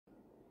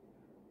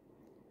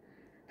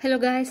Hello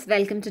guys,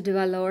 welcome to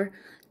Diva.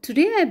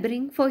 Today I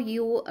bring for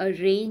you a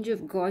range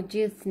of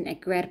gorgeous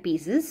neckwear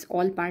pieces,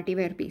 all party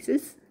wear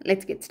pieces.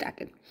 Let's get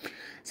started.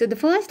 So the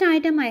first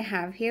item I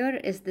have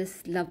here is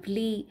this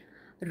lovely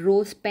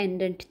rose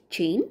pendant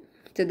chain.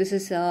 So this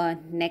is a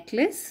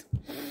necklace.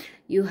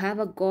 You have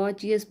a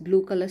gorgeous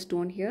blue color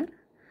stone here.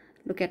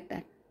 Look at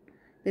that.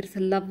 There is a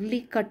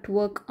lovely cut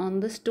work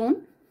on the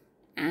stone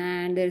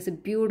and there is a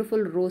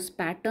beautiful rose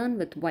pattern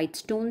with white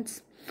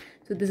stones.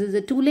 So this is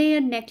a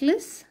two-layer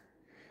necklace.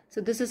 So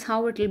this is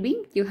how it will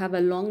be. You have a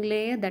long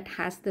layer that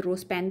has the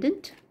rose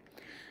pendant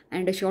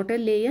and a shorter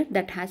layer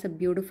that has a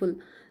beautiful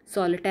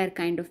solitaire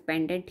kind of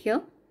pendant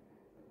here.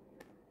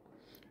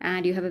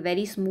 And you have a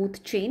very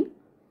smooth chain.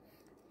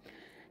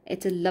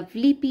 It's a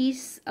lovely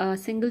piece, a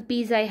single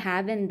piece I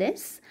have in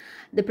this.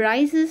 The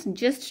price is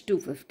just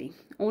 $250.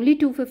 Only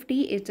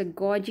 $250. It's a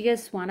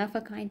gorgeous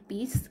one-of-a-kind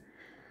piece.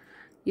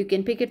 You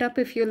can pick it up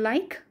if you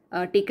like.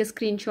 Take a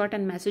screenshot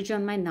and message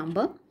on my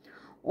number.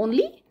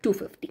 Only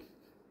 $250.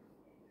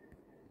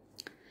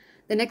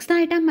 The next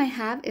item I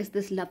have is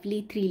this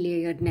lovely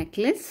three-layered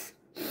necklace.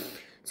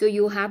 So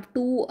you have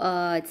two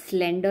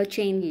slender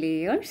chain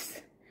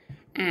layers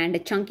and a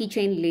chunky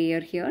chain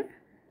layer here.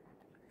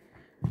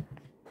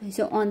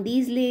 So on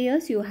these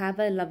layers you have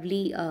a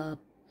lovely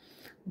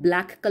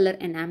black color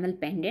enamel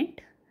pendant.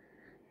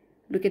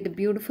 Look at the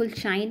beautiful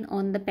shine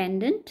on the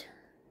pendant.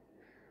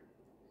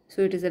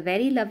 So it is a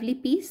very lovely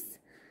piece.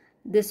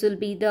 This will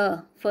be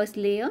the first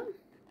layer,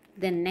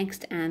 then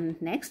next and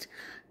next.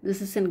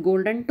 This is in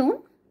golden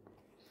tone.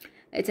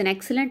 It's an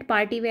excellent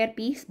party wear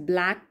piece.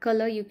 Black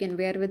color you can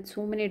wear with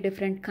so many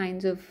different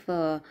kinds of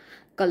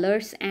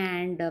colors,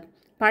 and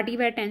party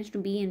wear tends to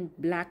be in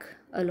black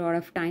a lot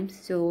of times.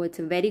 So it's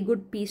a very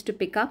good piece to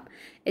pick up.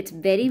 It's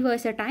very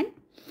versatile.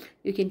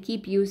 You can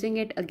keep using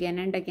it again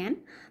and again.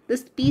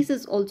 This piece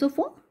is also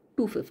for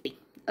 $250.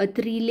 A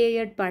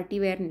three-layered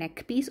party wear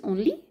neck piece,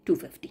 only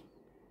 $250.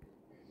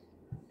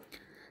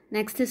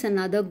 Next is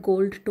another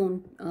gold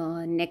tone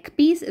neck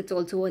piece. It's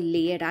also a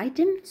layered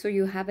item. So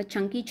you have a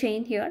chunky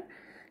chain here.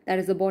 That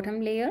is the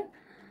bottom layer.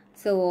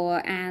 So,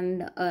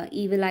 and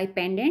evil eye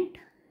pendant.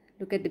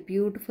 Look at the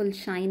beautiful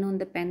shine on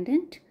the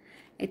pendant.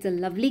 It's a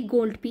lovely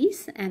gold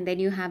piece. And then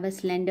you have a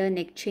slender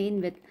neck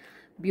chain with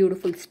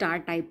beautiful star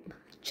type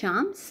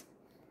charms.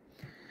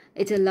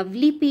 It's a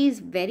lovely piece,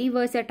 very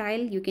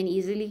versatile. You can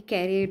easily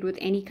carry it with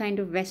any kind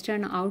of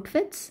western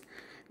outfits.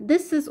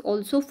 This is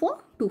also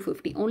for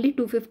 $250. Only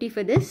 $250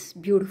 for this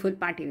beautiful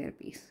party wear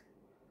piece.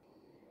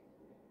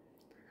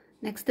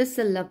 Next is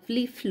a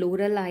lovely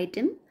floral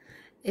item.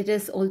 It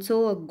is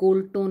also a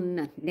gold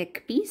tone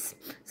neck piece.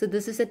 So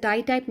this is a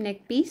tie type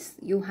neck piece.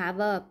 You have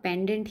a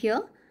pendant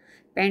here.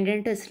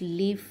 Pendant is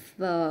leaf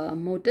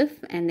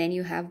motif, and then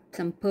you have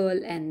some pearl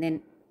and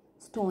then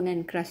stone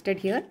encrusted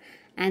here.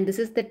 And this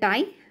is the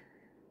tie.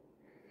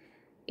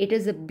 It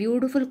is a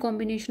beautiful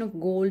combination of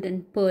gold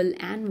and pearl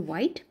and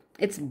white.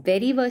 It's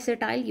very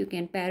versatile. You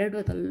can pair it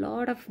with a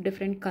lot of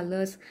different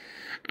colors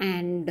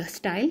and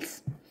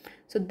styles.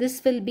 So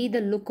this will be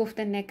the look of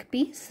the neck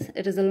piece.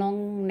 It is a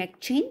long neck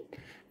chain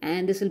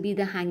and this will be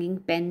the hanging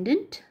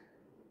pendant.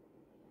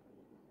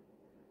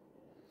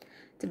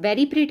 It's a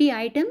very pretty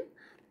item.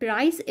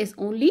 Price is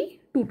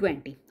only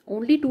 $220.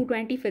 Only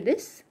 $220 for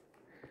this.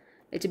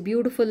 It's a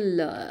beautiful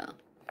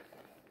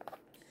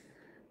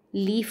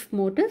leaf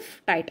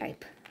motif tie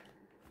type.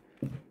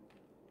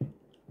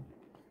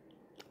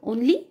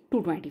 Only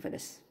 $220 for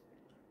this.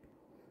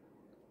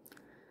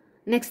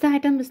 Next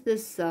item is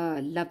this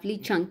lovely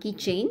chunky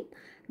chain.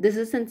 This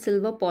is in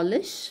silver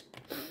polish.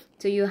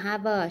 So you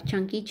have a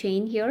chunky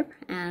chain here,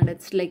 and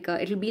it's like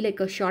it'll be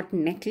like a short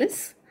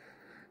necklace.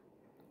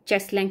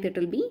 Chest length it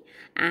will be,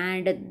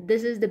 and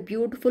this is the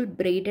beautiful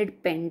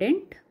braided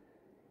pendant.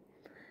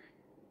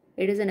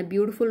 It is in a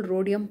beautiful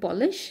rhodium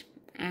polish,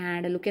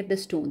 and look at the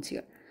stones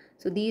here.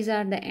 So these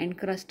are the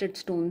encrusted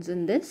stones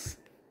in this.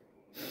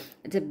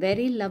 It's a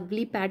very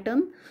lovely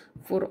pattern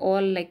for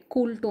all like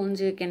cool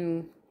tones. You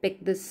can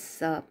pick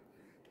this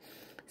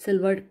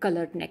silver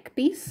colored neck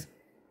piece.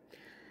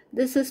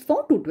 This is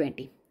for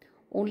 $220.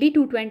 Only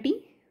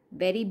 $220.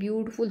 Very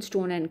beautiful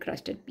stone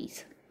encrusted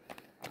piece.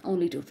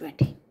 Only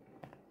 $220.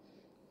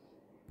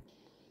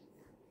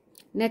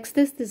 Next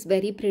is this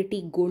very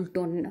pretty gold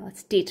tone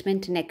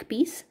statement neck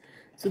piece.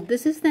 So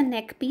this is the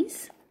neck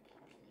piece.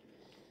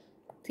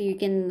 So you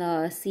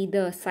can see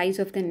the size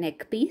of the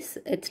neck piece.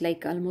 It's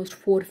like almost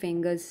 4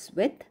 fingers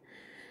width.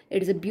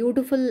 It is a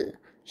beautiful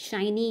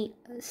shiny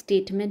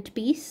statement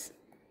piece.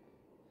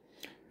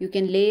 You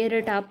can layer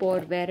it up or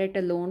wear it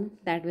alone.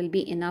 That will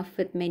be enough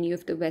with many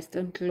of the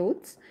western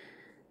clothes.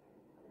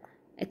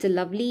 It's a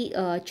lovely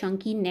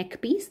chunky neck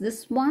piece.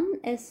 This one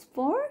is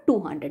for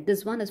 $200.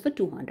 This one is for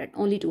 $200.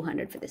 Only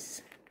 $200 for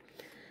this.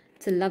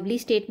 It's a lovely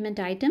statement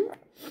item.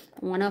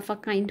 One of a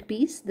kind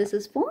piece. This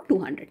is for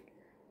 $200.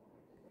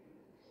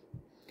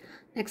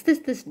 Next is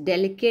this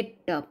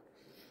delicate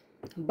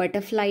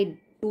butterfly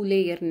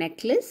two-layer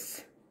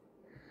necklace.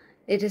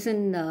 It is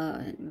in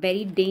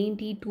very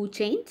dainty 2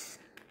 chains.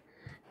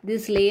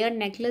 This layered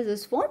necklace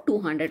is for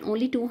 200.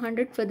 Only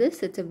 200 for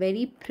this. It's a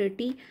very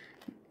pretty,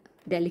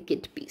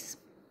 delicate piece.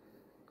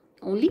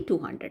 Only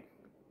 200.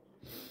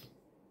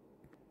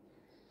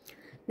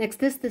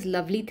 Next is this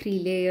lovely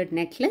 3-layered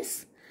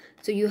necklace.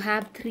 So you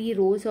have 3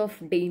 rows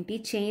of dainty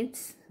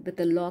chains with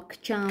a lock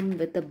charm,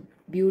 with a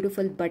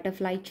beautiful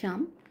butterfly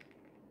charm,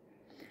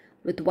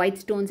 with white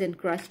stones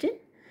encrusted,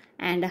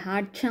 and a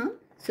heart charm.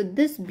 So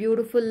this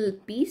beautiful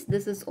piece,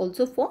 this is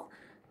also for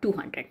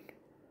 200.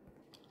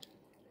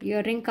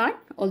 Earring card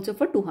also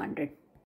for 200.